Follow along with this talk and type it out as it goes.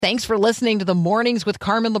Thanks for listening to the Mornings with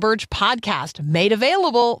Carmen LaBerge podcast, made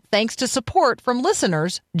available thanks to support from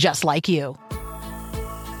listeners just like you.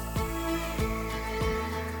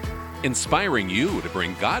 Inspiring you to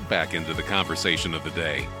bring God back into the conversation of the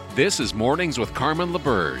day. This is Mornings with Carmen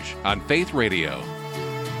LaBerge on Faith Radio.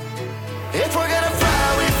 If we're gonna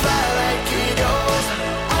fly, we fly like eagles,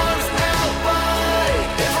 arms out wide.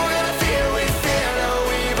 If we're gonna fear, we fear no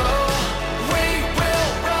evil. We will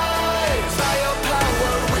rise. By your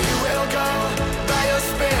power we will go. By your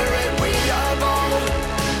spirit we are bold.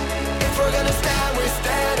 If we're gonna stand, we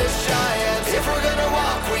stand as giants. If we're gonna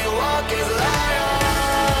walk, we walk as lions.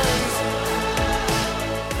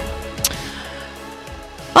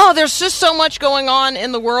 Oh, there's just so much going on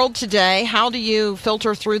in the world today. How do you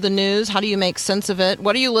filter through the news? How do you make sense of it?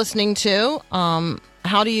 What are you listening to?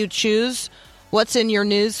 How do you choose what's in your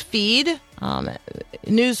news feed?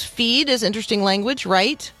 News feed is interesting language,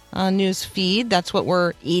 right? News feed, that's what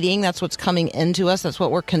we're eating. That's what's coming into us. That's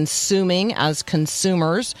what we're consuming as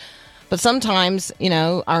consumers. But sometimes,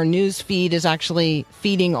 our news feed is actually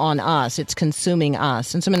feeding on us. It's consuming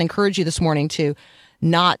us. And so I'm going to encourage you this morning to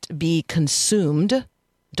not be consumed.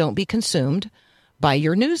 Don't be consumed by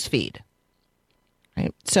your news feed.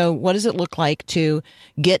 Right? So what does it look like to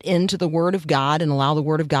get into the Word of God and allow the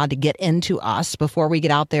Word of God to get into us before we get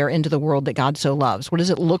out there into the world that God so loves? What does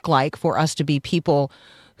it look like for us to be people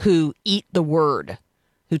who eat the Word,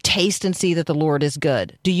 who taste and see that the Lord is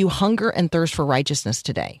good? Do you hunger and thirst for righteousness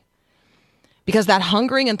today? Because that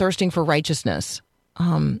hungering and thirsting for righteousness,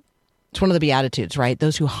 it's one of the Beatitudes, right?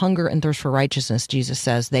 Those who hunger and thirst for righteousness, Jesus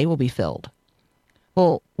says, they will be filled.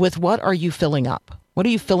 Well, with what are you filling up? What are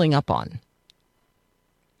you filling up on?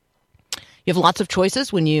 You have lots of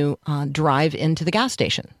choices when you drive into the gas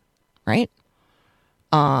station, right?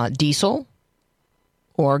 Diesel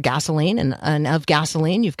or gasoline. And of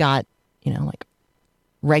gasoline, you've got, like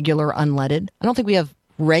regular unleaded. I don't think we have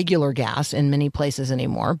regular gas in many places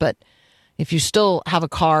anymore, but if you still have a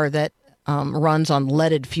car that runs on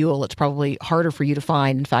leaded fuel, it's probably harder for you to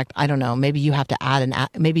find. In fact, I don't know. Maybe you have to add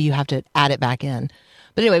it back in.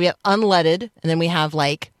 But anyway, we have unleaded, and then we have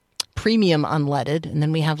like premium unleaded, and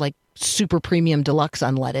then we have like super premium deluxe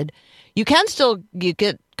unleaded. You can still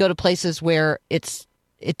go to places where it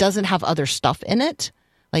doesn't have other stuff in it.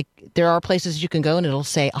 Like there are places you can go and it'll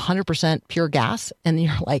say 100% pure gas, and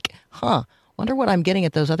you're like, wonder what I'm getting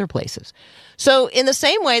at those other places. So in the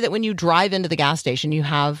same way that when you drive into the gas station, you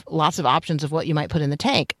have lots of options of what you might put in the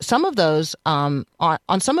tank. Some of those, on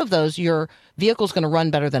some of those, your vehicle's going to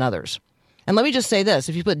run better than others. And let me just say this,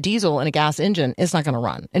 if you put diesel in a gas engine, it's not going to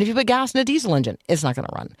run. And if you put gas in a diesel engine, it's not going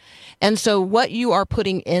to run. And so what you are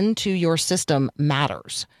putting into your system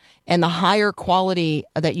matters. And the higher quality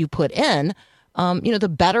that you put in,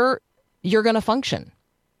 the better you're going to function.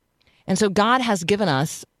 And so God has given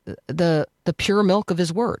us the pure milk of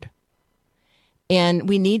his word. And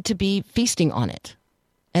we need to be feasting on it.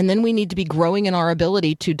 And then we need to be growing in our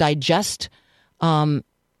ability to digest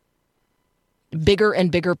bigger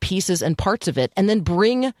and bigger pieces and parts of it, and then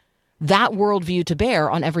bring that worldview to bear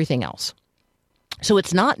on everything else. So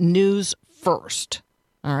it's not news first,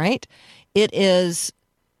 all right? It is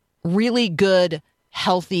really good,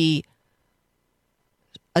 healthy,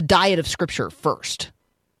 a diet of Scripture first.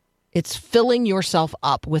 It's filling yourself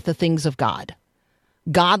up with the things of God,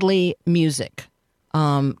 godly music,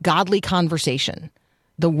 godly conversation,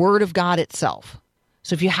 the Word of God itself.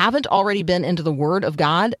 So if you haven't already been into the Word of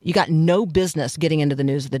God, you got no business getting into the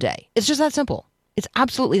news of the day. It's just that simple. It's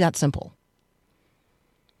absolutely that simple.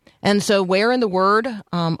 And so where in the Word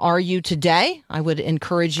are you today? I would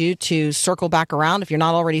encourage you to circle back around. If you're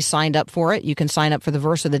not already signed up for it, you can sign up for the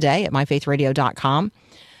verse of the day at myfaithradio.com.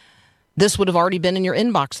 This would have already been in your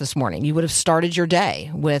inbox this morning. You would have started your day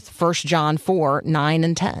with 1 John 4, 9,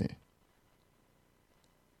 and 10.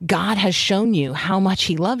 God has shown you how much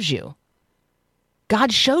he loves you.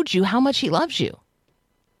 God showed you how much he loves you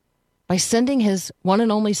by sending his one and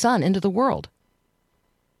only Son into the world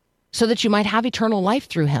so that you might have eternal life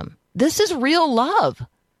through him. This is real love.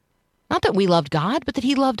 Not that we loved God, but that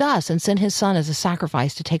he loved us and sent his Son as a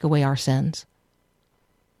sacrifice to take away our sins.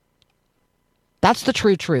 That's the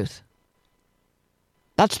true truth.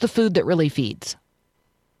 That's the food that really feeds.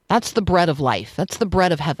 That's the bread of life. That's the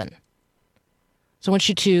bread of heaven. So I want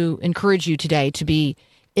you to encourage you today to be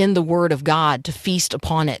in the Word of God, to feast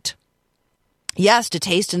upon it. Yes, to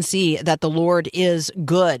taste and see that the Lord is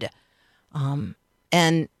good.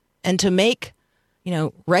 And to make,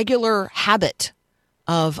 regular habit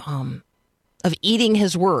of eating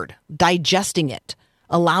his word, digesting it,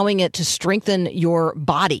 allowing it to strengthen your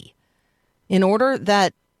body in order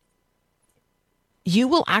that you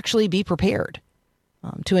will actually be prepared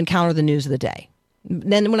to encounter the news of the day.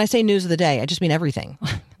 Then when I say news of the day, I just mean everything.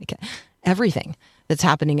 Everything that's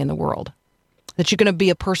happening in the world. That you're going to be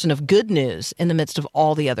a person of good news in the midst of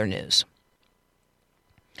all the other news.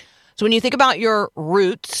 So when you think about your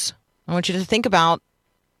roots, I want you to think about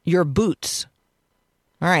your boots.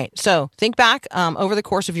 All right, so think back over the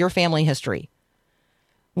course of your family history.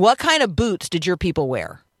 What kind of boots did your people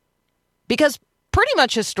wear? Because pretty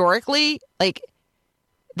much historically, like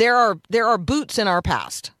there are boots in our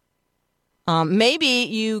past. Maybe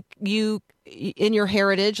you in your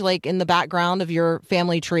heritage, like in the background of your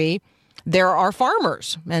family tree, there are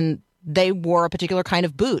farmers and they wore a particular kind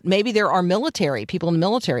of boot. Maybe there are people in the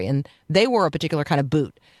military and they wore a particular kind of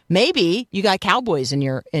boot. Maybe you got cowboys in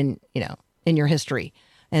your history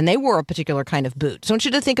and they wore a particular kind of boot. So I want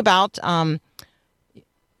you to think about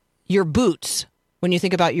your boots when you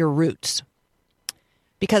think about your roots,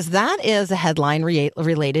 because that is a headline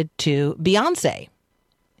related to Beyonce.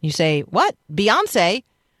 You say, what? Beyonce?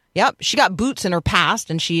 Yep, she got boots in her past,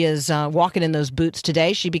 and she is walking in those boots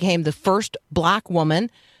today. She became the first black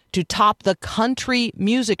woman to top the country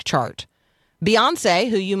music chart. Beyonce,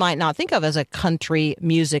 who you might not think of as a country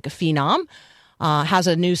music phenom, has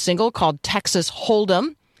a new single called Texas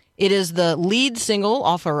Hold'em. It is the lead single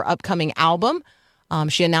off her upcoming album.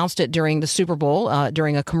 She announced it during the Super Bowl,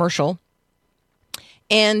 during a commercial.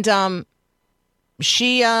 And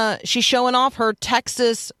she's showing off her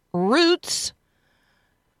Texas roots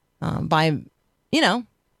by,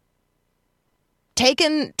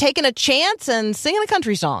 taking a chance and singing a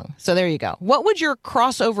country song. So there you go. What would your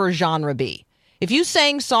crossover genre be? If you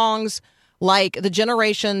sang songs like the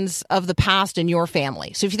generations of the past in your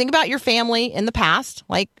family. So if you think about your family in the past,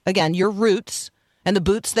 like, again, your roots and the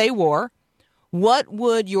boots they wore, what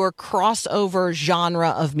would your crossover genre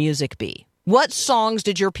of music be? What songs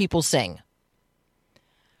did your people sing?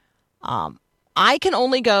 I can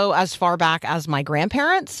only go as far back as my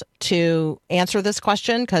grandparents to answer this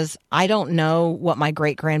question because I don't know what my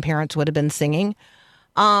great-grandparents would have been singing.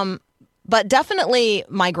 But definitely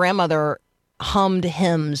my grandmother hummed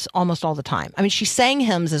hymns almost all the time. I mean, she sang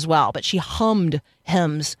hymns as well, but she hummed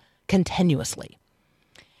hymns continuously.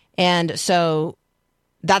 And so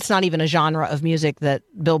that's not even a genre of music that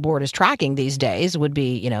Billboard is tracking these days, would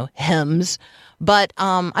be, hymns. But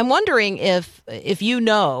I'm wondering if you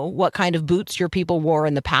know what kind of boots your people wore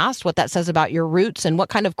in the past, what that says about your roots, and what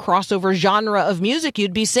kind of crossover genre of music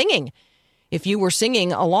you'd be singing if you were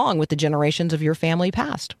singing along with the generations of your family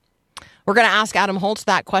past. We're going to ask Adam Holz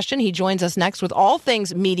that question. He joins us next with all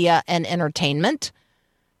things media and entertainment.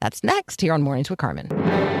 That's next here on Mornings with Carmen.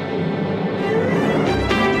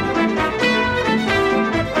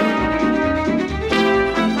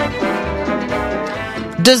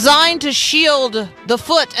 Designed to shield the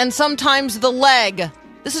foot and sometimes the leg.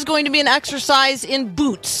 This is going to be an exercise in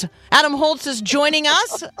boots. Adam Holz is joining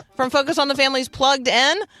us from Focus on the Family's Plugged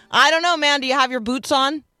In. I don't know, man. Do you have your boots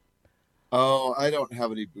on? Oh, I don't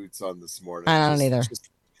have any boots on this morning. I don't either.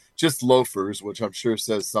 Just loafers, which I'm sure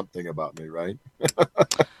says something about me, right?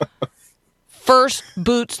 First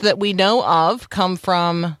boots that we know of come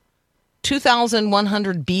from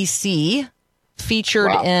 2100 BC,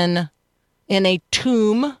 featured in a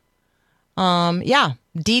tomb.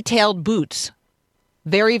 Detailed boots.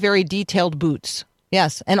 Very, very detailed boots.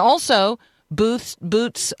 Yes. And also boots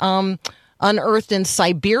unearthed in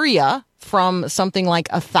Siberia from something like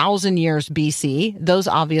 1,000 years BC. Those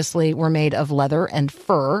obviously were made of leather and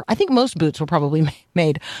fur. I think most boots were probably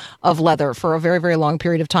made of leather for a very, very long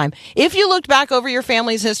period of time. If you looked back over your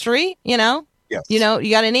family's history, yes. You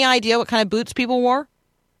got any idea what kind of boots people wore?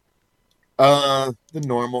 The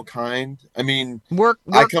normal kind. I mean, work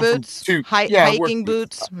boots, hiking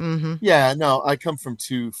boots. Mm-hmm. Yeah, no, I come from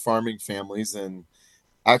two farming families, and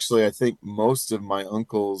actually, I think most of my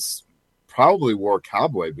uncles probably wore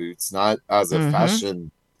cowboy boots, not as a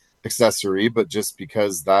fashion accessory, but just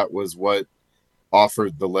because that was what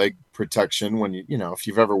offered the leg protection when if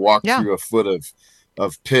you've ever walked through a foot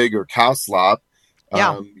of pig or cow slop.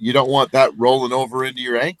 You don't want that rolling over into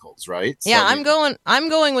your ankles, right? So, I'm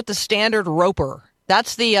going with the standard roper.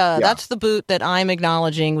 That's the boot that I'm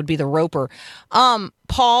acknowledging would be the roper.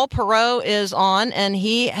 Paul Perot is on, and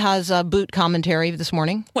he has a boot commentary this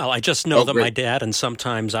morning. Well, I just know that my dad, and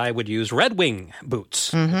sometimes I would use Red Wing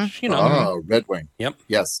boots. Mm-hmm. Which, Oh, Red Wing. Yep.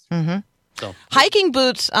 Yes. Mm-hmm. So hiking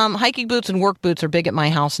boots and work boots are big at my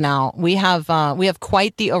house now. We have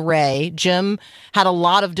quite the array. Jim had a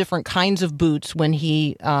lot of different kinds of boots when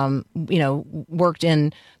he worked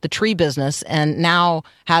in the tree business, and now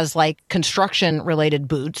has like construction related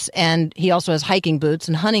boots, and he also has hiking boots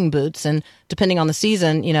and hunting boots, and depending on the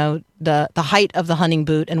season, the height of the hunting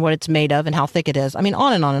boot and what it's made of and how thick it is. I mean,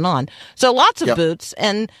 on and on and on. So lots of boots.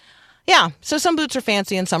 And yeah, so some boots are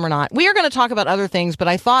fancy and some are not. We are going to talk about other things, but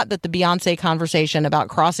I thought that the Beyonce conversation about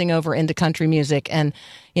crossing over into country music and,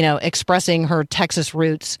 expressing her Texas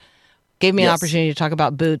roots gave me an opportunity to talk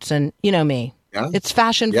about boots. And you know me, it's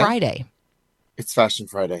Fashion Friday. It's Fashion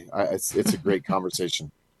Friday. It's a great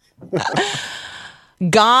conversation.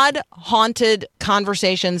 God-haunted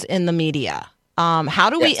conversations in the media. How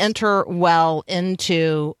do we enter well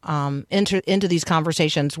into these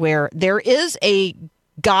conversations where there is a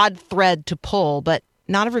God thread to pull, but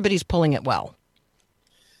not everybody's pulling it well?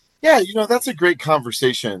 Yeah, that's a great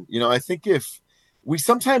conversation. I think if we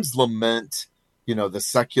sometimes lament, the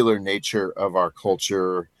secular nature of our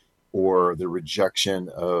culture or the rejection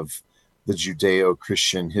of the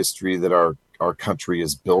Judeo-Christian history that our country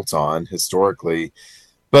is built on historically.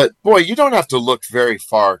 But boy, you don't have to look very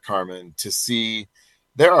far, Carmen, to see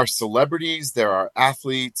there are celebrities, there are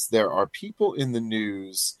athletes, there are people in the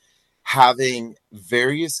news having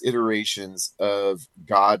various iterations of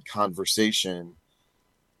God conversation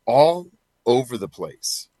all over the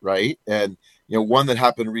place, right? And, one that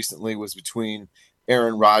happened recently was between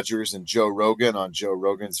Aaron Rodgers and Joe Rogan on Joe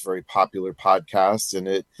Rogan's very popular podcast. And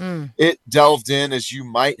it delved in, as you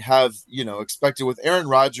might have, expected with Aaron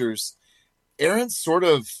Rodgers. Aaron's sort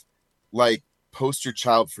of like poster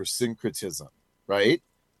child for syncretism, right?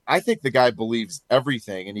 I think the guy believes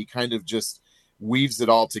everything, and he kind of just weaves it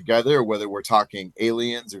all together, whether we're talking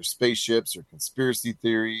aliens or spaceships or conspiracy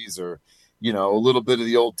theories or, a little bit of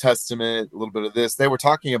the Old Testament, a little bit of this. They were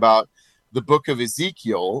talking about the book of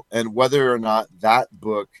Ezekiel and whether or not that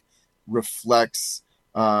book reflects,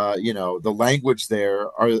 the language there.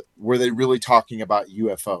 Were they really talking about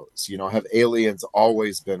UFOs? Have aliens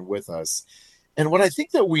always been with us? And what I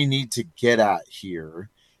think that we need to get at here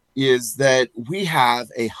is that we have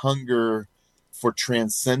a hunger for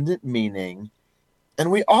transcendent meaning, and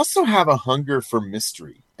we also have a hunger for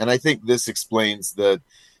mystery. And I think this explains the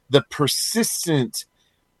persistent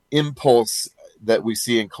impulse that we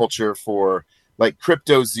see in culture for like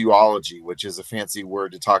cryptozoology, which is a fancy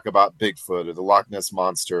word to talk about Bigfoot or the Loch Ness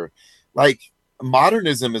Monster. Like,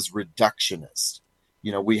 modernism is reductionist.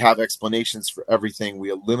 We have explanations for everything. We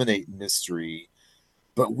eliminate mystery,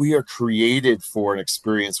 but we are created for an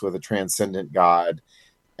experience with a transcendent God.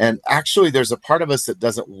 And actually, there's a part of us that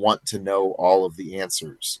doesn't want to know all of the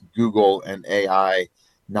answers, Google and AI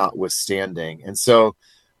notwithstanding. And so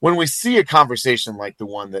when we see a conversation like the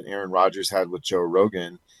one that Aaron Rodgers had with Joe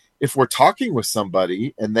Rogan, if we're talking with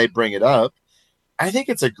somebody and they bring it up, I think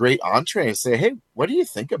it's a great entree to say, hey, what do you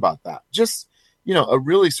think about that? Just, a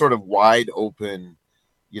really sort of wide open,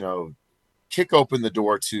 kick open the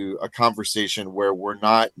door to a conversation where we're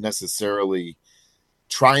not necessarily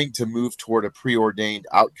trying to move toward a preordained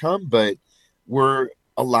outcome, but we're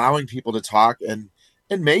allowing people to talk. And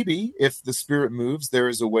maybe if the Spirit moves, there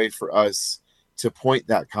is a way for us to point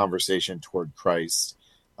that conversation toward Christ.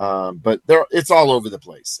 But it's all over the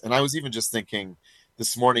place. And I was even just thinking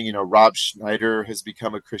this morning, Rob Schneider has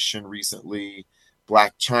become a Christian recently,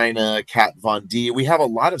 Black China, Kat Von D. We have a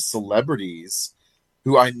lot of celebrities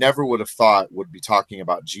who I never would have thought would be talking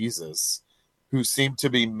about Jesus, who seem to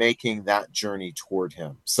be making that journey toward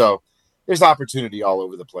him. So there's opportunity all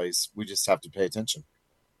over the place. We just have to pay attention.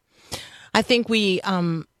 I think we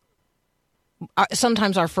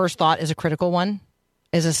sometimes our first thought is a critical one,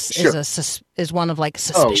 is one of like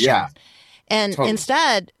suspicion. Oh, yeah. And totally.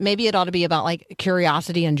 Instead, maybe it ought to be about like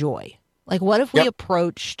curiosity and joy. Like, what if we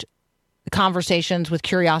approached conversations with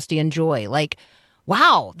curiosity and joy? Like,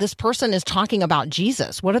 wow, this person is talking about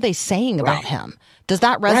Jesus. What are they saying about him? Does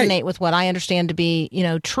that resonate with what I understand to be,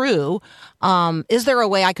 true? Is there a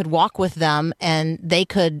way I could walk with them and they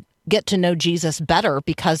could get to know Jesus better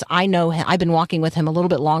because I know him, I've been walking with him a little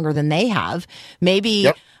bit longer than they have. Maybe,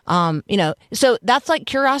 so that's like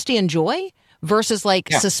curiosity and joy versus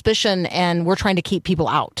like suspicion and we're trying to keep people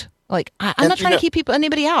out. Like, I'm not trying to keep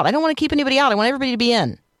anybody out. I don't want to keep anybody out. I want everybody to be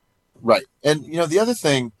in. Right. And, the other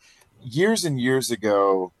thing, years and years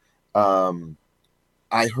ago,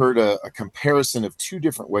 I heard a comparison of two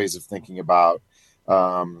different ways of thinking about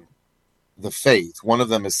the faith. One of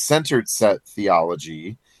them is centered set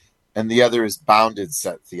theology, and the other is bounded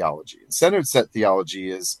set theology. And centered set theology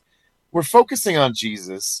is we're focusing on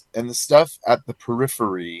Jesus, and the stuff at the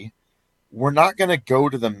periphery, we're not going to go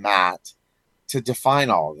to the mat to define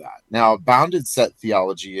all of that. Now, bounded set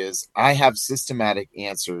theology is I have systematic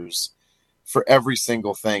answers for every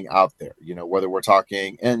single thing out there, whether we're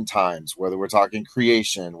talking end times, whether we're talking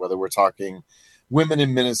creation, whether we're talking women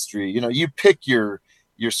in ministry, you pick your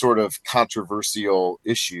sort of controversial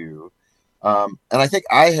issue. And I think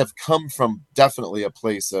I have come from definitely a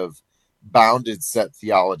place of bounded set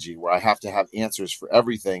theology where I have to have answers for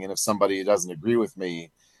everything. And if somebody doesn't agree with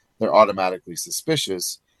me, they're automatically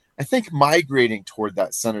suspicious. I think migrating toward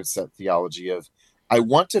that centered set theology of I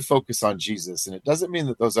want to focus on Jesus, and it doesn't mean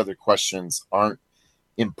that those other questions aren't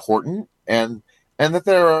important and that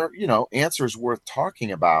there are, answers worth talking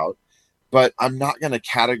about, but I'm not going to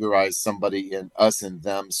categorize somebody in us and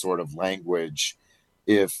them sort of language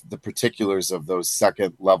if the particulars of those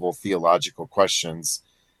second level theological questions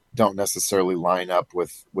don't necessarily line up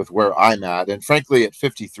with where I'm at. And frankly, at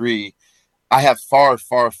 53, I have far,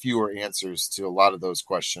 far fewer answers to a lot of those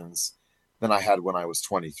questions than I had when I was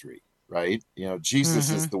 23. Right? Jesus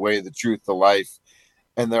is the way, the truth, the life.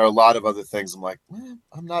 And there are a lot of other things I'm like,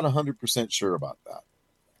 I'm not 100% sure about that.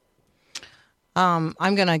 I'm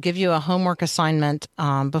going to give you a homework assignment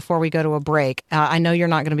before we go to a break. I know you're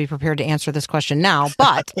not going to be prepared to answer this question now,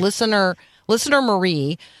 but listener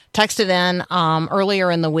Marie texted in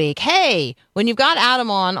earlier in the week, hey, when you've got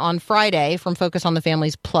Adam on Friday from Focus on the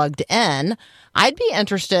Family's Plugged In, I'd be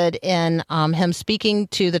interested in him speaking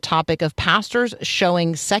to the topic of pastors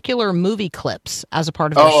showing secular movie clips as a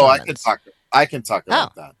part of their sermons. I can talk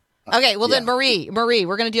about that. Okay, well then, Marie,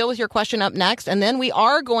 we're going to deal with your question up next, and then we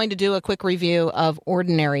are going to do a quick review of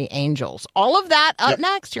Ordinary Angels. All of that up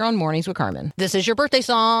next here on Mornings with Carmen. This is your birthday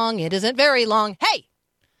song. It isn't very long. Hey!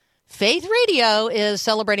 Faith Radio is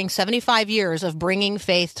celebrating 75 years of bringing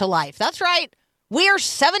faith to life. That's right. We are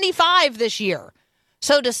 75 this year.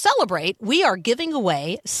 So to celebrate, we are giving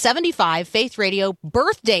away 75 Faith Radio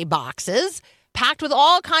birthday boxes packed with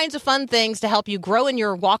all kinds of fun things to help you grow in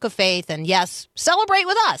your walk of faith and, yes, celebrate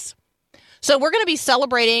with us. So we're going to be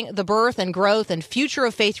celebrating the birth and growth and future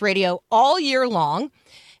of Faith Radio all year long.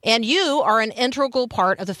 And you are an integral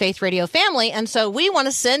part of the Faith Radio family. And so we want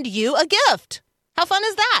to send you a gift. How fun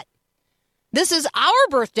is that? This is our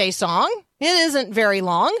birthday song. It isn't very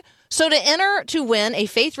long. So to enter to win a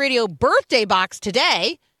Faith Radio birthday box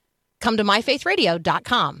today, come to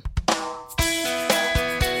myfaithradio.com.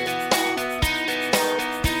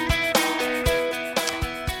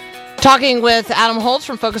 Talking with Adam Holz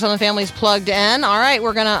from Focus on the Family's Plugged In. All right,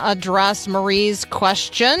 we're going to address Marie's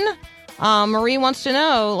question. Marie wants to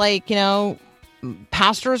know,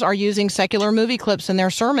 pastors are using secular movie clips in their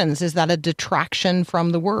sermons. Is that a detraction from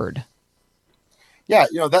the word? Yeah,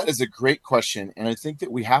 that is a great question. And I think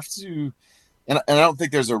that we have to, and I don't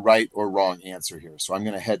think there's a right or wrong answer here. So I'm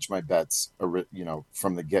going to hedge my bets,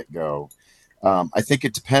 from the get-go. I think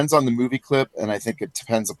it depends on the movie clip, and I think it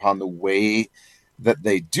depends upon the way that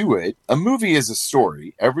they do it. A movie is a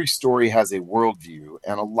story. Every story has a worldview,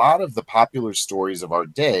 and a lot of the popular stories of our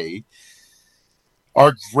day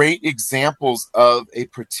are great examples of a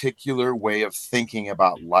particular way of thinking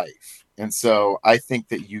about life. And so I think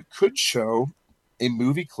that you could show a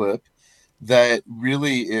movie clip that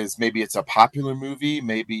really is, maybe it's a popular movie,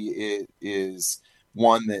 maybe it is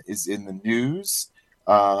one that is in the news.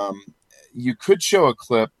 You could show a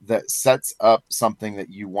clip that sets up something that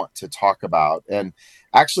you want to talk about. And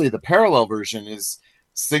actually the parallel version is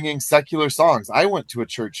singing secular songs. I went to a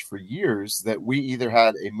church for years that we either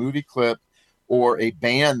had a movie clip or a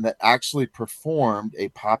band that actually performed a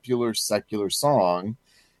popular secular song.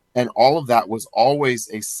 And all of that was always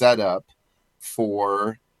a setup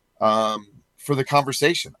for the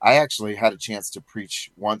conversation. I actually had a chance to preach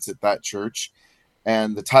once at that church,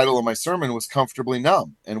 and the title of my sermon was Comfortably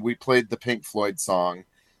Numb. And we played the Pink Floyd song,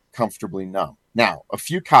 Comfortably Numb. Now, a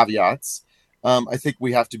few caveats. I think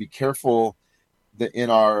we have to be careful that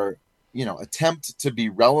in our, attempt to be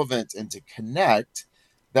relevant and to connect,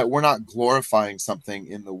 that we're not glorifying something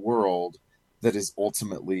in the world that is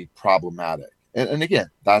ultimately problematic. And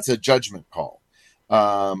again, that's a judgment call.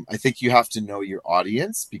 I think you have to know your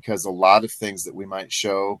audience, because a lot of things that we might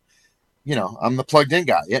show, I'm the plugged in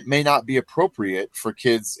guy. It may not be appropriate for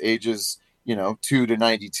kids ages, 2 to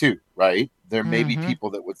 92, right? There may be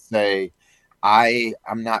people that would say,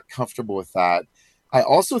 I'm not comfortable with that. I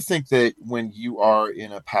also think that when you are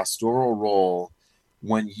in a pastoral role,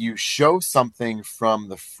 when you show something from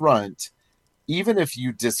the front, even if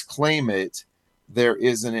you disclaim it, there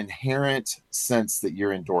is an inherent sense that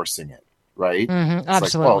you're endorsing it, right?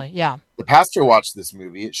 Absolutely, yeah. The pastor watched this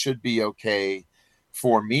movie. It should be okay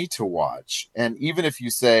for me to watch. And even if you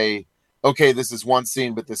say, okay, this is one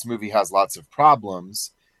scene, but this movie has lots of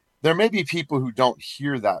problems, there may be people who don't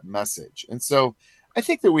hear that message. And so I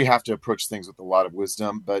think that we have to approach things with a lot of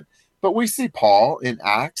wisdom, but we see Paul in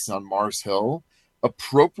Acts on Mars Hill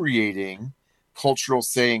appropriating cultural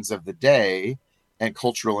sayings of the day and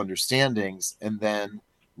cultural understandings and then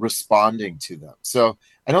responding to them. So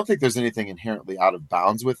I don't think there's anything inherently out of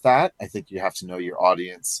bounds with that. I think you have to know your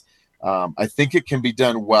audience. I think it can be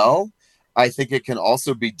done well. I think it can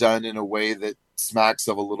also be done in a way that smacks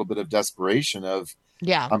of a little bit of desperation of,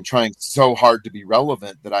 I'm trying so hard to be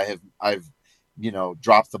relevant that I've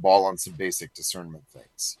dropped the ball on some basic discernment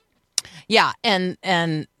things. Yeah. And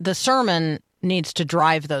the sermon needs to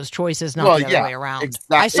drive those choices, not the other way around.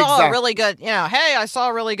 I saw a really good, hey, I saw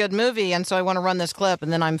a really good movie, and so I want to run this clip,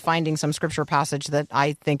 and then I'm finding some scripture passage that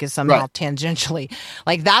I think is somehow tangentially.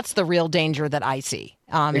 Like, that's the real danger that I see,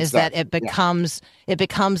 is that it becomes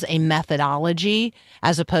a methodology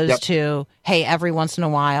as opposed to, hey, every once in a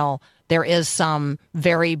while there is some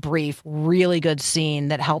very brief, really good scene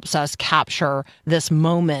that helps us capture this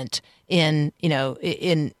moment in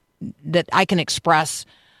that I can express.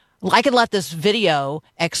 I could let this video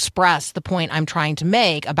express the point I'm trying to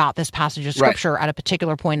make about this passage of scripture at a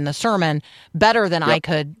particular point in the sermon better than I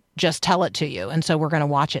could just tell it to you. And so we're going to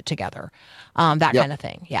watch it together. That kind of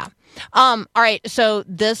thing. Yeah. All right. So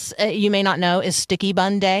this, you may not know, is Sticky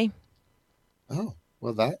Bun Day. Oh,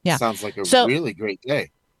 well, that sounds like a really great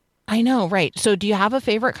day. I know. Right. So do you have a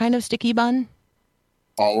favorite kind of sticky bun?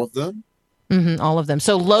 All of them. All of them.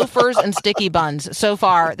 So loafers and sticky buns. So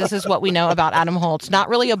far, this is what we know about Adam Holz. Not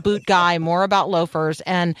really a boot guy, more about loafers,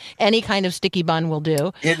 and any kind of sticky bun will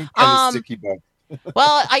do. Any kind of sticky bun.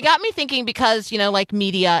 Well, I got me thinking because, like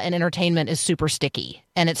media and entertainment is super sticky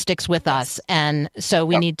and it sticks with us. And so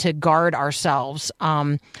we need to guard ourselves.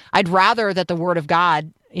 I'd rather that the word of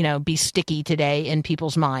God, be sticky today in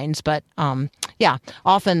people's minds. But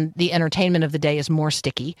often the entertainment of the day is more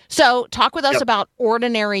sticky. So talk with us about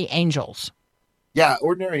Ordinary Angels. Yeah,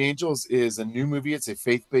 Ordinary Angels is a new movie. It's a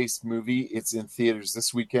faith-based movie. It's in theaters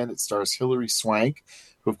this weekend. It stars Hilary Swank,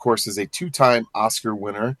 who, of course, is a 2-time Oscar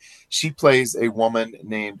winner. She plays a woman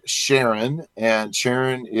named Sharon, and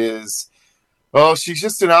Sharon is, she's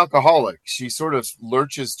just an alcoholic. She sort of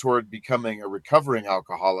lurches toward becoming a recovering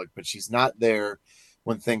alcoholic, but she's not there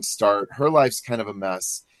when things start. Her life's kind of a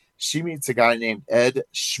mess. She meets a guy named Ed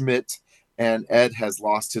Schmidt, and Ed has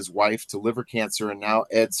lost his wife to liver cancer, and now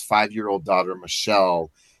Ed's 5-year-old daughter, Michelle,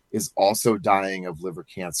 is also dying of liver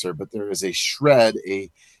cancer. But there is a shred, a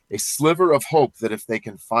sliver of hope that if they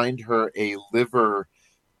can find her a liver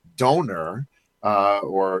donor,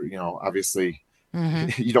 or, obviously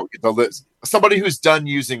you don't get the liver, somebody who's done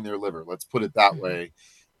using their liver, let's put it that way,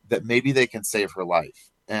 that maybe they can save her life.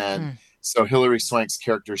 And so Hilary Swank's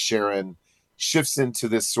character, Sharon, shifts into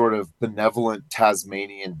this sort of benevolent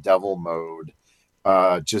Tasmanian devil mode.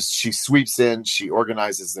 She sweeps in, she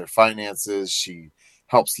organizes their finances, she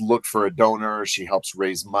helps look for a donor, she helps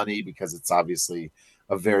raise money because it's obviously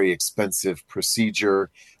a very expensive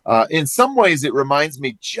procedure. In some ways, it reminds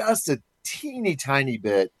me just a teeny tiny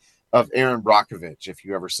bit of Aaron Brockovich, if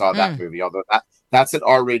you ever saw that movie, although that's an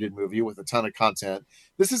R-rated movie with a ton of content.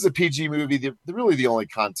 This is a PG movie. Really the only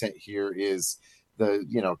content here is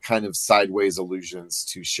the, kind of sideways allusions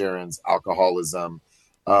to Sharon's alcoholism.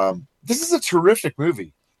 This is a terrific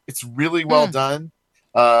movie. It's really well done.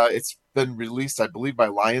 It's been released, I believe, by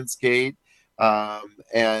Lionsgate.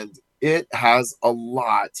 And it has a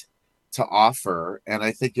lot to offer. And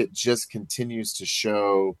I think it just continues to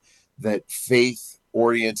show that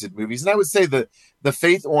faith-oriented movies, and I would say the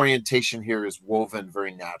faith orientation here is woven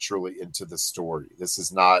very naturally into the story. This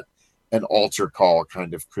is not an altar call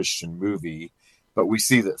kind of Christian movie, but we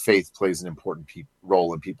see that faith plays an important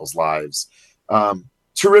role in people's lives.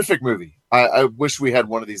 Terrific movie. I wish we had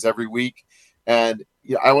one of these every week. And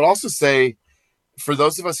I would also say, for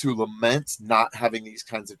those of us who lament not having these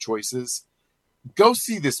kinds of choices, go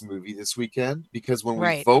see this movie this weekend, because when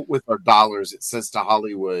we vote with our dollars, it says to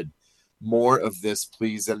Hollywood, more of this,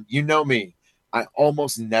 please. And you know me, I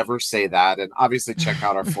almost never say that. And obviously check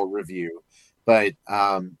out our full review. But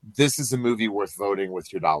this is a movie worth voting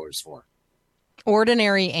with your dollars for.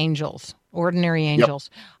 Ordinary Angels. Ordinary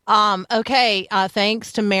Angels. Yep. Okay.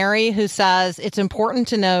 Thanks to Mary, who says it's important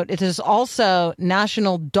to note it is also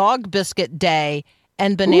National Dog Biscuit Day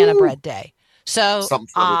and Banana Bread Day. So something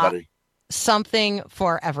for everybody. Something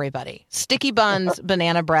for everybody. Sticky buns,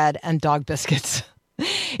 banana bread, and dog biscuits.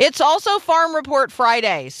 It's also Farm Report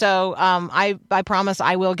Friday. So I promise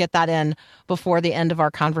I will get that in before the end of our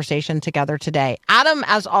conversation together today. Adam,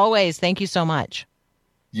 as always, thank you so much.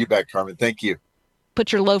 You bet, Carmen. Thank you.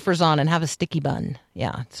 put your loafers on and have a sticky bun.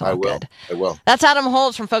 Yeah, it's all good. I will. That's Adam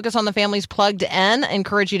Holz from Focus on the Family's Plugged In. I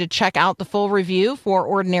encourage you to check out the full review for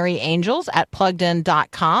Ordinary Angels at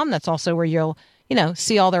pluggedin.com. That's also where you'll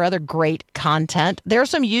see all their other great content. There are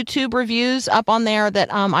some YouTube reviews up on there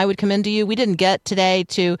that I would commend to you. We didn't get today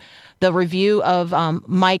to the review of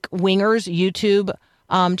Mike Winger's YouTube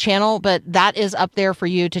channel, but that is up there for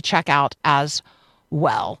you to check out as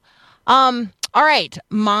well. All right.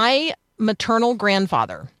 My maternal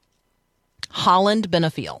grandfather, Holland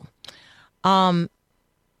Benefiel,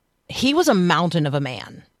 he was a mountain of a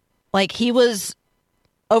man. Like, he was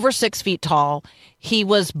over 6 feet tall. He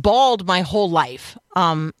was bald my whole life,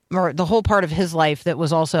 or the whole part of his life that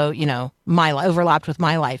was also, my overlapped with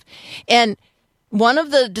my life. And one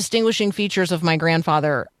of the distinguishing features of my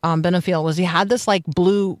grandfather, Benefiel, was he had this like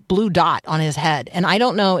blue dot on his head. And I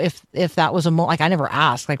don't know if that was I never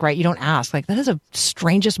asked, right? You don't ask, that is a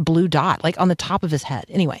strangest blue dot, on the top of his head.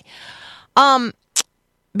 Anyway,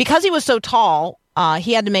 because he was so tall,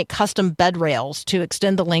 he had to make custom bed rails to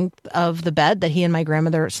extend the length of the bed that he and my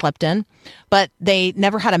grandmother slept in. But they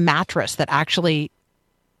never had a mattress that actually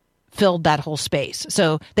filled that whole space.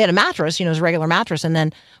 So they had a mattress, it was a regular mattress. And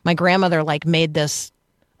then my grandmother made this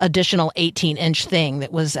additional 18-inch thing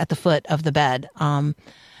that was at the foot of the bed. So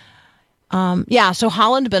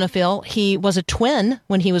Holland Benefiel, he was a twin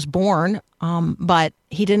when he was born, but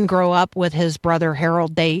he didn't grow up with his brother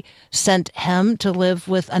Harold. They sent him to live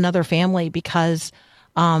with another family because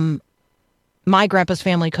my grandpa's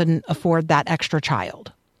family couldn't afford that extra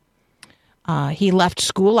child. He left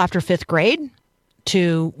school after 5th grade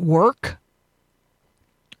to work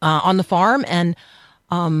on the farm, and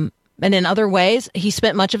in other ways, he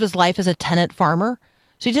spent much of his life as a tenant farmer.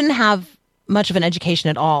 So he didn't have much of an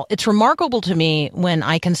education at all. It's remarkable to me when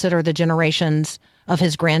I consider the generations of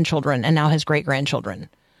his grandchildren and now his great-grandchildren.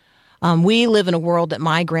 We live in a world that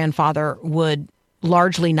my grandfather would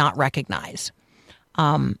largely not recognize.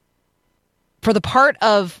 For the part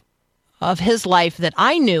of his life that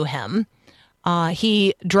I knew him,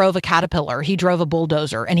 he drove a Caterpillar, he drove a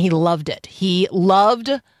bulldozer, and he loved it. He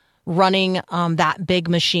loved running that big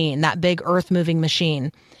machine, that big earth-moving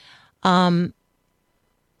machine. And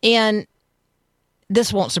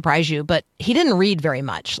this won't surprise you, but he didn't read very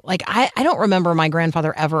much. I don't remember my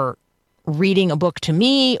grandfather ever reading a book to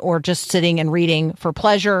me or just sitting and reading for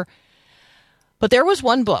pleasure. But there was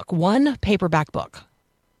one book, one paperback book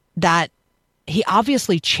that he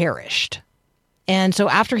obviously cherished. And so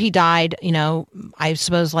after he died, I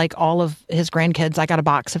suppose like all of his grandkids, I got a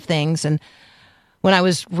box of things. And when I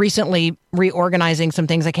was recently reorganizing some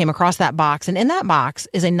things, I came across that box. And in that box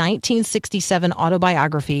is a 1967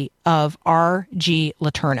 autobiography of R.G.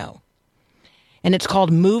 Letourneau. And it's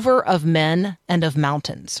called Mover of Men and of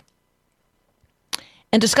Mountains.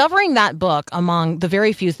 And discovering that book among the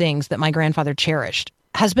very few things that my grandfather cherished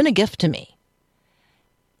has been a gift to me.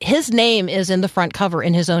 His name is in the front cover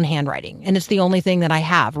in his own handwriting, and it's the only thing that I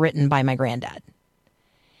have written by my granddad.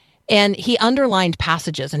 And he underlined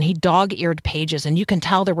passages and he dog-eared pages, and you can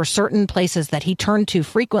tell there were certain places that he turned to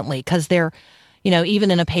frequently because they're, even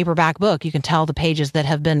in a paperback book, you can tell the pages that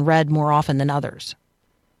have been read more often than others.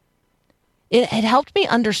 It helped me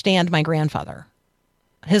understand my grandfather,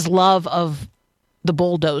 his love of the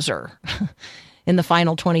bulldozer in the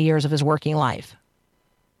final 20 years of his working life.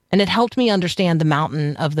 And it helped me understand the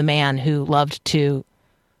mountain of the man who loved to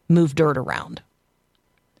move dirt around.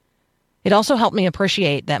 It also helped me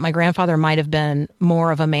appreciate that my grandfather might have been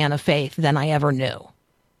more of a man of faith than I ever knew.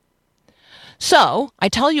 So I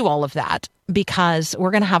tell you all of that because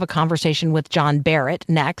we're going to have a conversation with John Barrett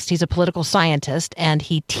next. He's a political scientist and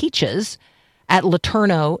he teaches at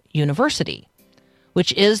Letourneau University,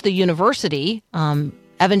 which is the university,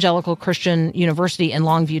 Evangelical Christian University in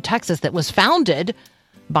Longview, Texas, that was founded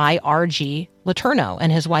by R.G. Letourneau and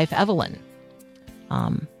his wife, Evelyn.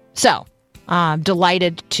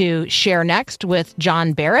 Delighted to share next with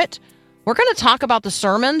John Barrett. We're going to talk about the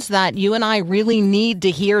sermons that you and I really need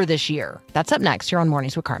to hear this year. That's up next here on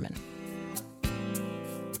Mornings with Carmen.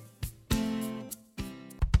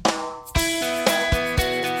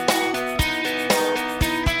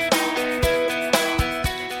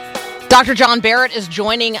 Dr. John Barrett is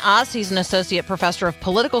joining us. He's an associate professor of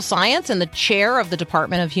political science and the chair of the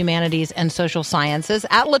Department of Humanities and Social Sciences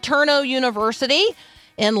at Letourneau University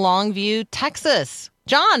in Longview, Texas.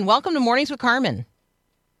 John, welcome to Mornings with Carmen.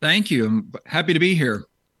 Thank you. I'm happy to be here.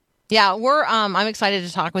 Yeah, I'm excited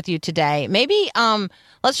to talk with you today. Maybe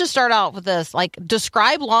let's just start out with this.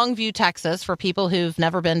 Describe Longview, Texas for people who've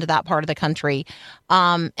never been to that part of the country,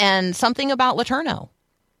 and something about Letourneau.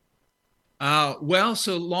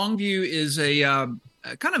 So Longview is a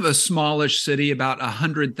kind of a smallish city, about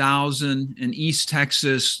 100,000 in East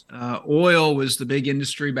Texas. Oil was the big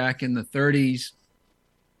industry back in the 30s.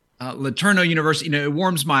 LeTourneau University, it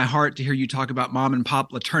warms my heart to hear you talk about mom and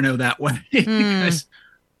pop LeTourneau that way because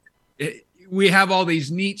we have all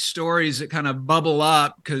these neat stories that kind of bubble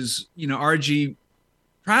up because, RG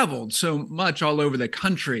traveled so much all over the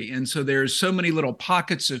country. And so there's so many little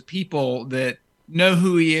pockets of people that know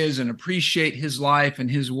who he is and appreciate his life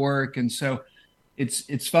and his work. And so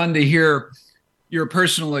it's fun to hear your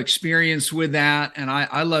personal experience with that. And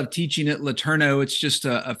I love teaching at LeTourneau. It's just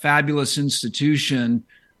a fabulous institution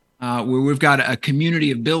where we've got a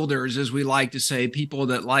community of builders, as we like to say, people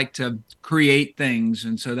that like to create things.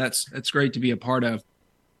 And so that's great to be a part of.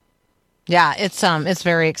 Yeah, it's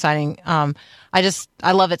very exciting.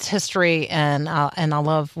 I love its history and I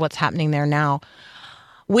love what's happening there now.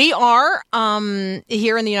 We are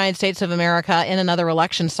here in the United States of America in another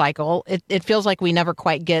election cycle. It feels like we never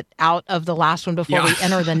quite get out of the last one before we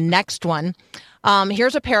enter the next one.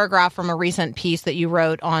 Here's a paragraph from a recent piece that you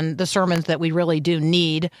wrote on the sermons that we really do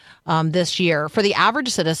need this year. For the average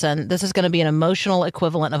citizen, this is going to be an emotional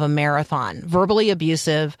equivalent of a marathon, verbally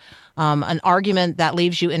abusive, an argument that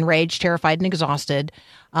leaves you enraged, terrified, and exhausted,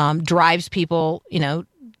 drives people,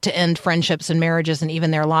 to end friendships and marriages and even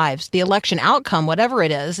their lives. The election outcome, whatever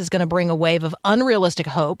it is going to bring a wave of unrealistic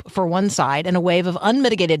hope for one side and a wave of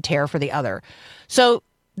unmitigated terror for the other. So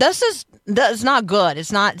that's not good.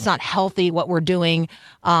 It's not healthy what we're doing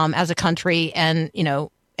as a country, and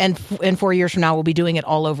 4 years from now we'll be doing it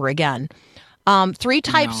all over again. Three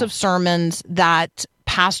types of sermons that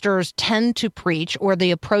pastors tend to preach, or the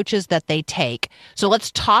approaches that they take. So let's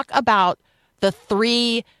talk about the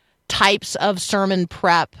three types of sermon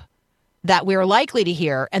prep that we're likely to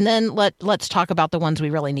hear, and then let's talk about the ones we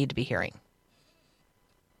really need to be hearing.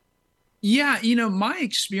 Yeah, my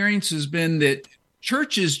experience has been that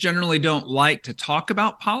churches generally don't like to talk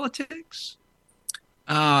about politics.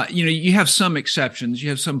 You have some exceptions. You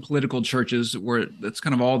have some political churches where that's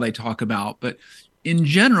kind of all they talk about. But in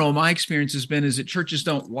general, my experience has been is that churches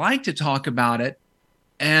don't like to talk about it.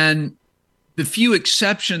 And the few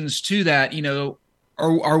exceptions to that,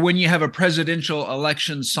 are when you have a presidential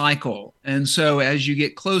election cycle. And so as you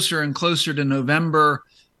get closer and closer to November,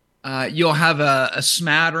 you'll have a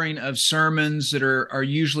smattering of sermons that are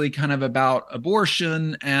usually kind of about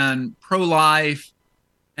abortion and pro-life,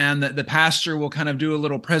 and the pastor will kind of do a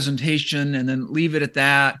little presentation and then leave it at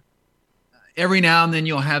that. Every now and then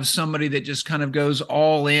you'll have somebody that just kind of goes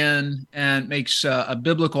all in and makes a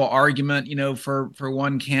biblical argument, for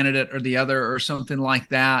one candidate or the other or something like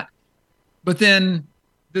that. But then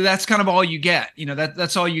that's kind of all you get.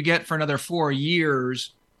 That's all you get for another 4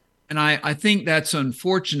 years. And I think that's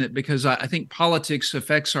unfortunate because I think politics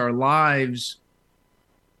affects our lives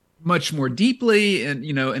much more deeply and,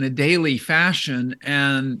 in a daily fashion.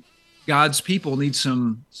 And God's people need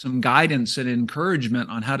some guidance and encouragement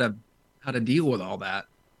on how to deal with all that.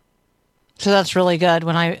 So that's really good.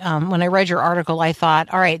 When I read your article, I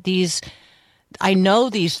thought, all right, I know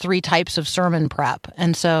these three types of sermon prep.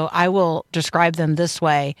 And so I will describe them this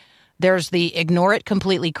way. There's the ignore it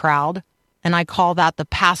completely crowd, and I call that the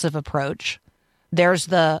passive approach. There's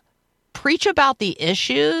the preach about the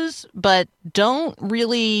issues, but don't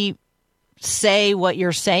really say what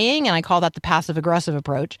you're saying, and I call that the passive aggressive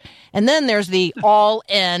approach. And then there's the all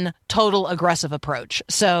in total aggressive approach.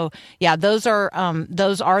 So yeah, those are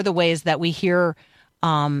the ways that we hear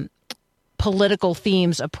political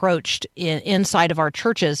themes approached inside of our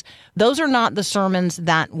churches. Those are not the sermons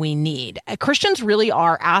that we need. Christians really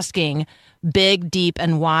are asking big, deep,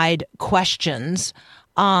 and wide questions.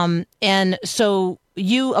 And so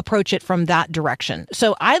you approach it from that direction.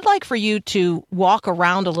 So I'd like for you to walk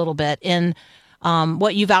around a little bit in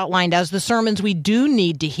what you've outlined as the sermons we do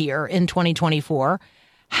need to hear in 2024.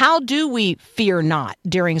 How do we fear not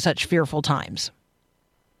during such fearful times?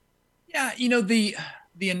 Yeah,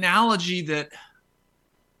 the analogy that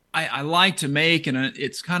I like to make, and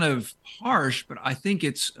it's kind of harsh, but I think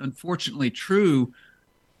it's unfortunately true.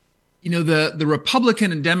 The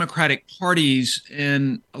Republican and Democratic parties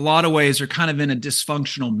in a lot of ways are kind of in a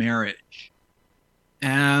dysfunctional marriage.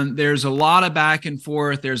 And there's a lot of back and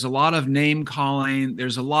forth. There's a lot of name calling.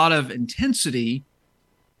 There's a lot of intensity.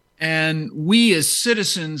 And we as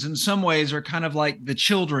citizens in some ways are kind of like the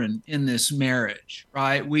children in this marriage,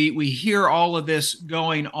 right? We hear all of this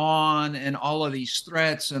going on and all of these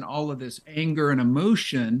threats and all of this anger and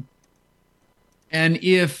emotion. And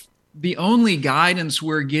if the only guidance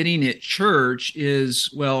we're getting at church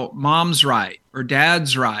is, well, mom's right or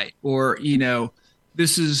dad's right, or,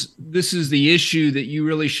 this is the issue that you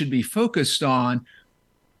really should be focused on,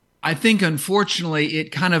 I think, unfortunately,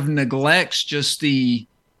 it kind of neglects just the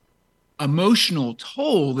emotional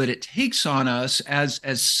toll that it takes on us as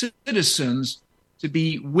citizens to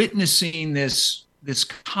be witnessing this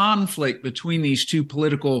conflict between these two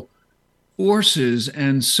political forces.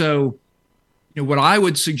 And so, what I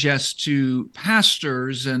would suggest to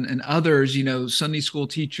pastors and others, Sunday school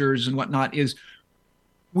teachers and whatnot, is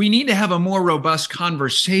we need to have a more robust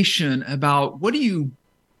conversation about what do you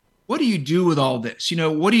do with all this?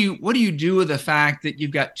 What do you do with the fact that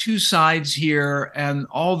you've got two sides here and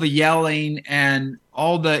all the yelling and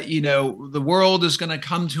all the world is going to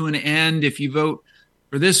come to an end if you vote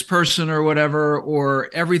for this person or whatever, or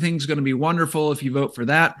everything's going to be wonderful if you vote for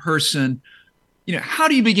that person. How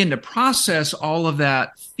do you begin to process all of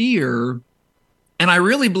that fear? And I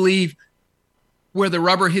really believe where the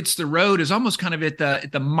rubber hits the road is almost kind of at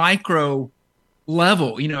the micro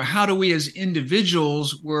level. How do we as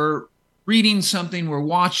individuals, we're reading something, we're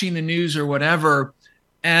watching the news or whatever,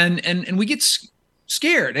 and we get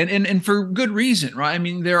scared and for good reason, right? I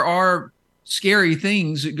mean, there are scary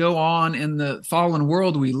things that go on in the fallen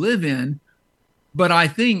world we live in, but I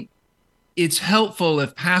think it's helpful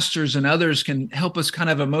if pastors and others can help us kind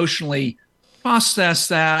of emotionally process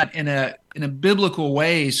that in a biblical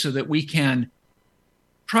way so that we can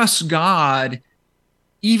trust God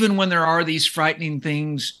even when there are these frightening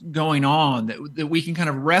things going on, that we can kind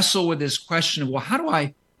of wrestle with this question of, well, how do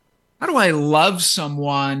I love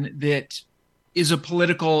someone that is a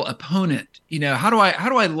political opponent? How do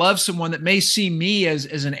I love someone that may see me as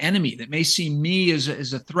an enemy, that may see me as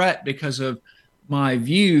a threat because of my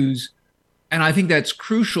views? And I think that's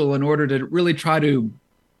crucial in order to really try to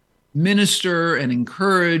minister and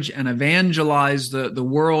encourage and evangelize the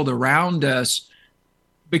world around us,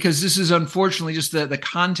 because this is unfortunately just the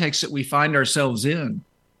context that we find ourselves in.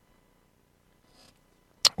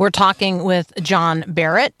 We're talking with John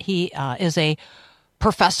Barrett. He is a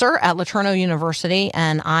professor at LeTourneau University,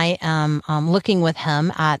 and I am looking with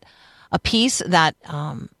him at a piece that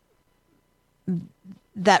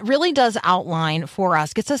really does outline for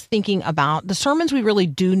us, gets us thinking about the sermons we really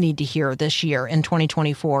do need to hear this year in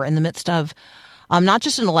 2024 in the midst of not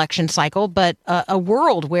just an election cycle, but a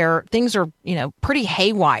world where things are, pretty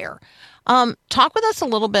haywire. Talk with us a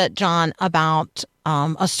little bit, John, about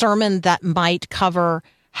a sermon that might cover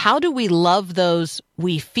how do we love those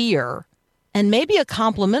we fear, and maybe a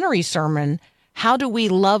complementary sermon, how do we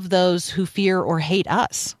love those who fear or hate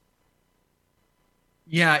us?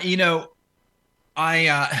 Yeah,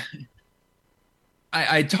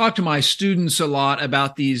 I talk to my students a lot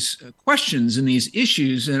about these questions and these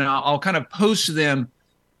issues, and I'll kind of pose to them,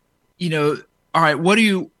 all right,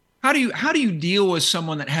 how do you deal with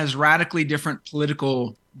someone that has radically different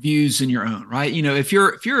political views than your own, right? If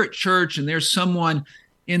you're at church and there's someone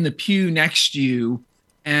in the pew next to you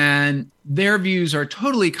and their views are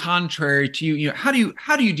totally contrary to you, how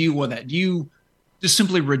do you deal with that? Do you just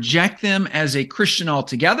simply reject them as a Christian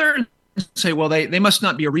altogether and say, well, they must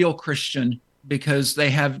not be a real Christian because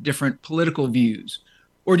they have different political views?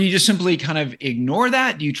 Or do you just simply kind of ignore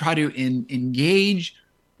that? Do you try to engage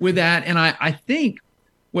with that? And I think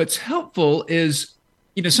what's helpful is,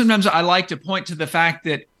 sometimes I like to point to the fact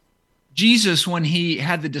that Jesus, when he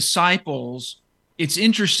had the disciples, it's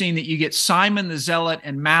interesting that you get Simon the Zealot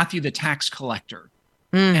and Matthew the tax collector.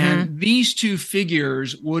 Mm-hmm. And these two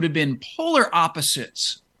figures would have been polar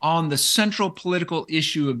opposites on the central political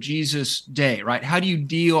issue of Jesus' day, right? How do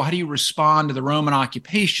you respond to the Roman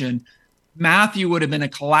occupation? Matthew would have been a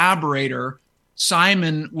collaborator.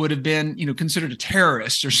 Simon would have been, considered a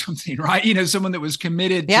terrorist or something, right? Someone that was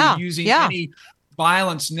committed to using any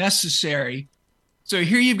violence necessary. So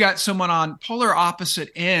here you've got someone on polar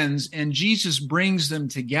opposite ends, and Jesus brings them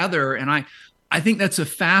together. And I think that's a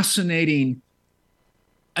fascinating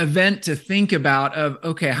event to think about of,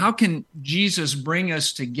 okay, how can Jesus bring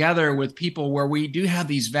us together with people where we do have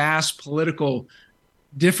these vast political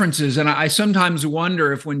differences? And I sometimes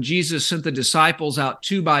wonder if when Jesus sent the disciples out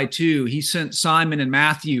 2 by 2, he sent Simon and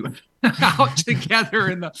Matthew out together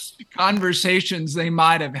in the conversations they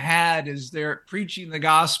might have had as they're preaching the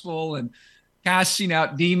gospel and casting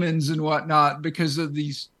out demons and whatnot, because of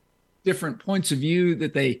these different points of view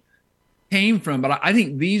that they came from. But I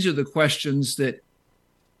think these are the questions that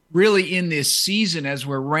really in this season, as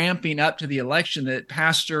we're ramping up to the election, that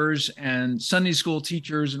pastors and Sunday school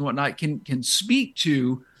teachers and whatnot can speak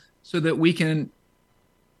to, so that we can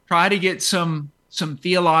try to get some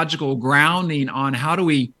theological grounding on how do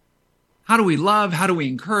we love, how do we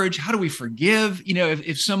encourage, how do we forgive?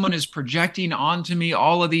 If someone is projecting onto me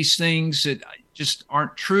all of these things that just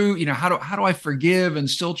aren't true, how do I forgive and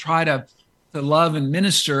still try to love and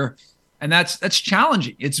minister? And that's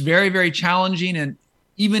challenging. It's very, very challenging. And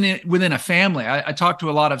even within a family, I talk to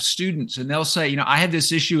a lot of students and they'll say, I have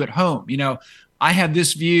this issue at home, I have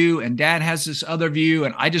this view and dad has this other view,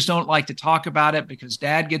 and I just don't like to talk about it because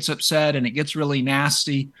dad gets upset and it gets really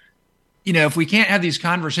nasty. If we can't have these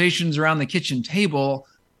conversations around the kitchen table,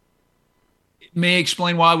 it may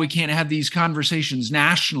explain why we can't have these conversations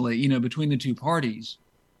nationally, between the two parties.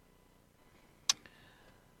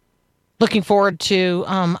 Looking forward to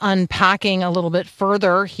unpacking a little bit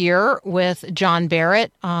further here with John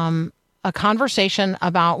Barrett, a conversation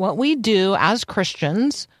about what we do as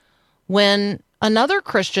Christians when another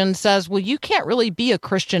Christian says, well, you can't really be a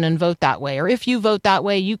Christian and vote that way. Or if you vote that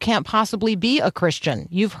way, you can't possibly be a Christian.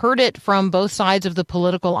 You've heard it from both sides of the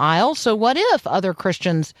political aisle. So what if other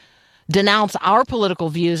Christians denounce our political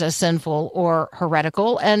views as sinful or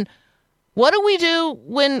heretical? And what do we do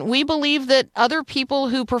when we believe that other people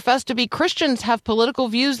who profess to be Christians have political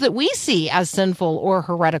views that we see as sinful or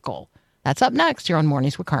heretical? That's up next here on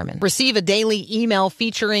Mornings with Carmen. Receive a daily email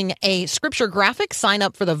featuring a scripture graphic. Sign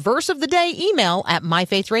up for the Verse of the Day email at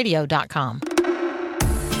myfaithradio.com.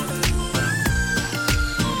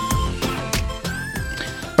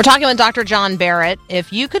 We're talking with Dr. John Barrett.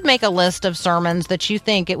 If you could make a list of sermons that you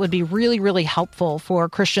think it would be really, really helpful for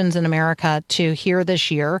Christians in America to hear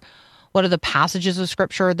this year, what are the passages of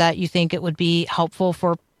Scripture that you think it would be helpful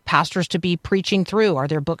for pastors to be preaching through? Are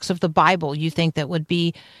there books of the Bible you think that would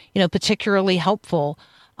be, particularly helpful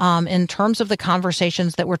in terms of the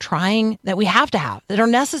conversations that we have to have, that are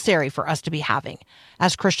necessary for us to be having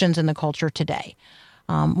as Christians in the culture today?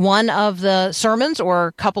 One of the sermons or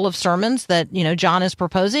a couple of sermons that, John is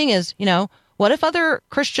proposing is, what if other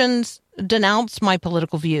Christians denounce my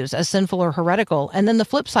political views as sinful or heretical? And then the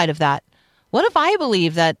flip side of that, what if I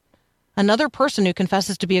believe that another person who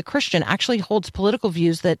confesses to be a Christian actually holds political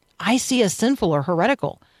views that I see as sinful or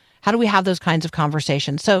heretical? How do we have those kinds of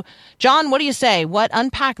conversations? So, John, what do you say?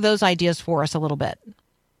 Unpack those ideas for us a little bit.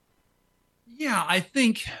 Yeah, I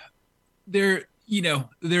think there's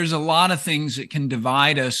a lot of things that can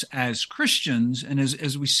divide us as Christians. And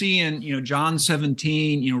as we see in, John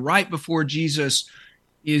 17, right before Jesus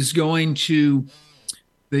is going to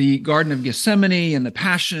the Garden of Gethsemane and the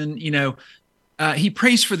Passion, he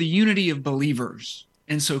prays for the unity of believers.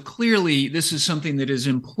 And so clearly this is something that is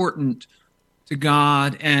important to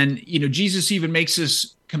God. And, Jesus even makes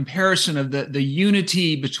this comparison of the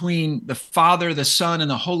unity between the Father, the Son, and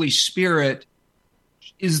the Holy Spirit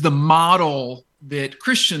is the model that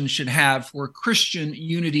Christians should have for Christian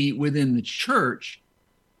unity within the church.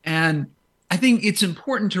 And I think it's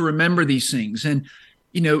important to remember these things. And,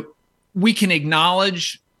 we can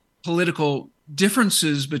acknowledge political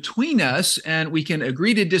differences between us, and we can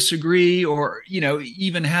agree to disagree or,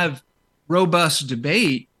 even have robust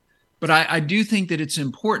debate. But I do think that it's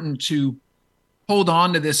important to hold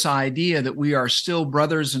on to this idea that we are still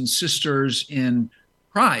brothers and sisters in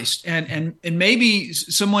Christ. And maybe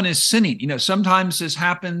someone is sinning. Sometimes this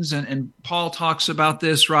happens, and Paul talks about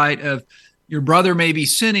this, right, of your brother may be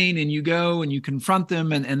sinning and you go and you confront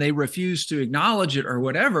them and they refuse to acknowledge it or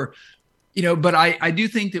whatever, but I do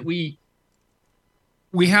think that we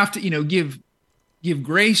have to, give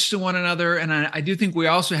grace to one another. And I do think we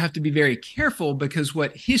also have to be very careful, because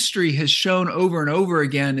what history has shown over and over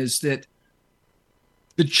again is that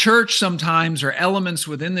the church sometimes, or elements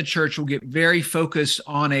within the church, will get very focused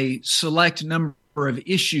on a select number of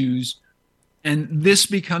issues. And this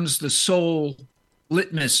becomes the sole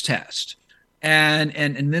litmus test. And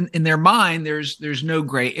then in their mind, there's no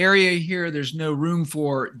gray area here. There's no room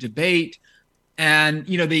for debate. And,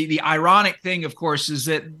 the ironic thing, of course, is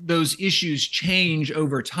that those issues change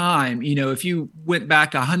over time. If you went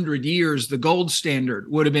back 100 years, the gold standard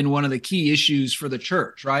would have been one of the key issues for the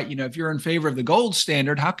church, right? If you're in favor of the gold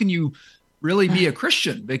standard, how can you really be a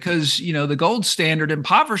Christian? Because, the gold standard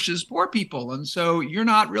impoverishes poor people. And so you're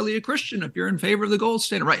not really a Christian if you're in favor of the gold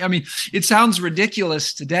standard, right? I mean, it sounds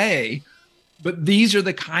ridiculous today, but these are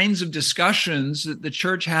the kinds of discussions that the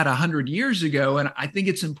church had 100 years ago. And I think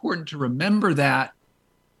it's important to remember that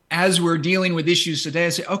as we're dealing with issues today. I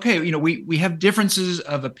say, okay, we have differences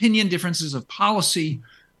of opinion, differences of policy,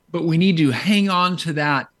 but we need to hang on to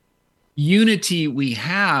that unity we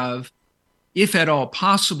have, if at all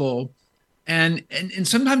possible, and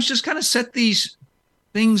sometimes just kind of set these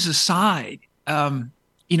things aside.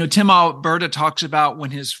 Tim Alberta talks about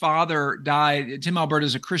when his father died. Tim Alberta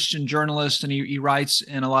is a Christian journalist, and he writes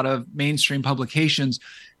in a lot of mainstream publications.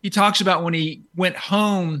 He talks about when he went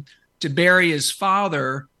home to bury his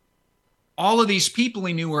father, all of these people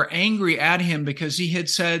he knew were angry at him because he had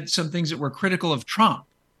said some things that were critical of Trump.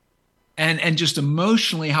 and just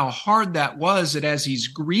emotionally how hard that was, that as he's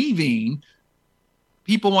grieving,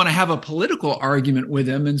 people want to have a political argument with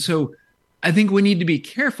him. And so I think we need to be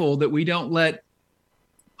careful that we don't let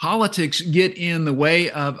politics get in the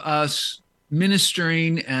way of us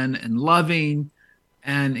ministering and loving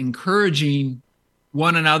and encouraging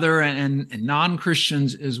one another and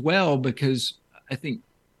non-Christians as well, because I think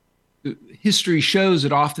history shows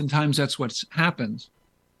that oftentimes that's what happens.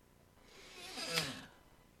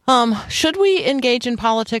 Should we engage in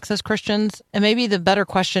politics as Christians? And maybe the better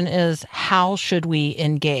question is, how should we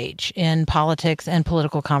engage in politics and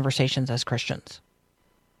political conversations as Christians?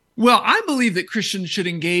 Well, I believe that Christians should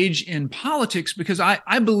engage in politics because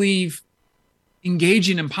I believe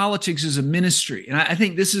engaging in politics is a ministry. And I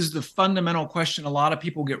think this is the fundamental question a lot of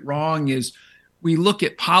people get wrong, is we look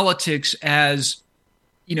at politics as,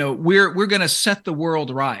 we're going to set the world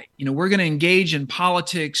right. We're going to engage in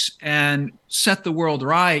politics and set the world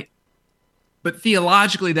right. But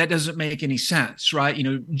theologically, that doesn't make any sense, right?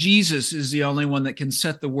 Jesus is the only one that can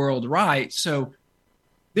set the world right. So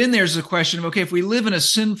then there's the question of, okay, if we live in a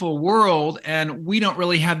sinful world and we don't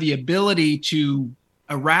really have the ability to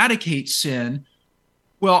eradicate sin,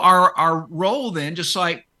 well, our role then, just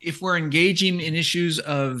like if we're engaging in issues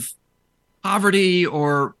of poverty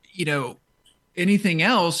or, anything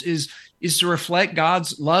else, is to reflect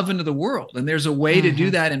God's love into the world. And there's a way to do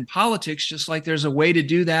that in politics, just like there's a way to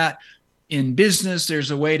do that in business.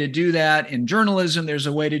 There's a way to do that in journalism. There's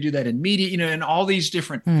a way to do that in media, in all these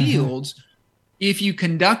different fields. If you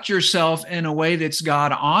conduct yourself in a way that's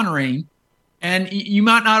God honoring, and you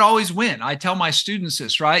might not always win. I tell my students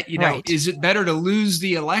this, right? Is it better to lose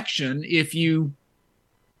the election if you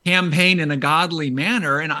campaign in a godly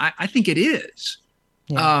manner? And I think it is.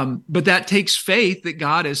 Yeah. But that takes faith that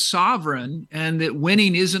God is sovereign and that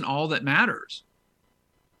winning isn't all that matters.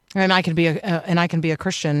 And I can be a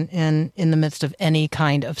Christian in the midst of any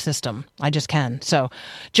kind of system. I just can. So,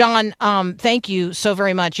 John, thank you so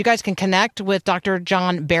very much. You guys can connect with Dr.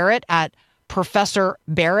 John Barrett at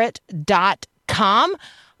ProfessorBarrett.com.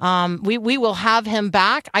 We will have him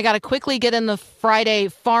back. I got to quickly get in the Friday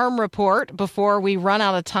farm report before we run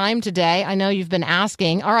out of time today. I know you've been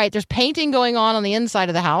asking. All right, there's painting going on the inside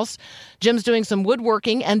of the house. Jim's doing some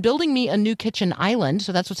woodworking and building me a new kitchen island.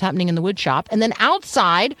 So that's what's happening in the wood shop. And then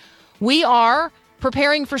outside, we are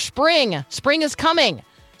preparing for spring. Spring is coming.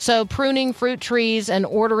 So pruning fruit trees and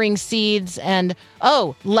ordering seeds and,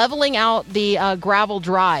 leveling out the gravel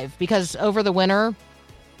drive, because over the winter,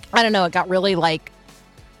 I don't know, it got really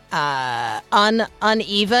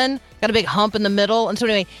uneven, got a big hump in the middle. And so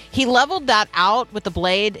anyway, he leveled that out with the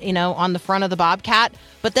blade, on the front of the Bobcat.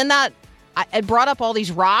 But then it brought up all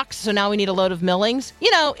these rocks. So now we need a load of millings.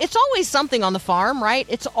 It's always something on the farm, right?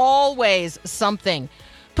 It's always something.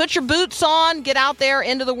 Put your boots on, get out there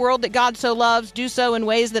into the world that God so loves. Do so in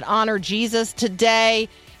ways that honor Jesus today.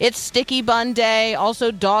 It's Sticky Bun Day,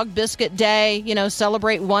 also Dog Biscuit Day.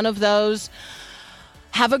 Celebrate one of those.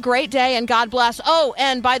 Have a great day and God bless. Oh,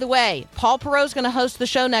 and by the way, Paul Perot's going to host the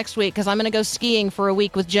show next week because I'm going to go skiing for a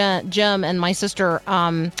week with Jim and my sister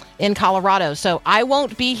in Colorado. So I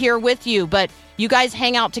won't be here with you, but you guys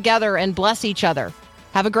hang out together and bless each other.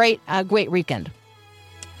 Have a great weekend.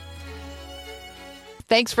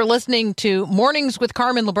 Thanks for listening to Mornings with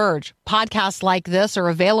Carmen LaBerge. Podcasts like this are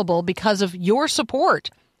available because of your support.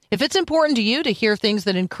 If it's important to you to hear things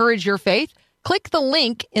that encourage your faith, click the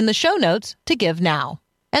link in the show notes to give now.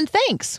 And thanks.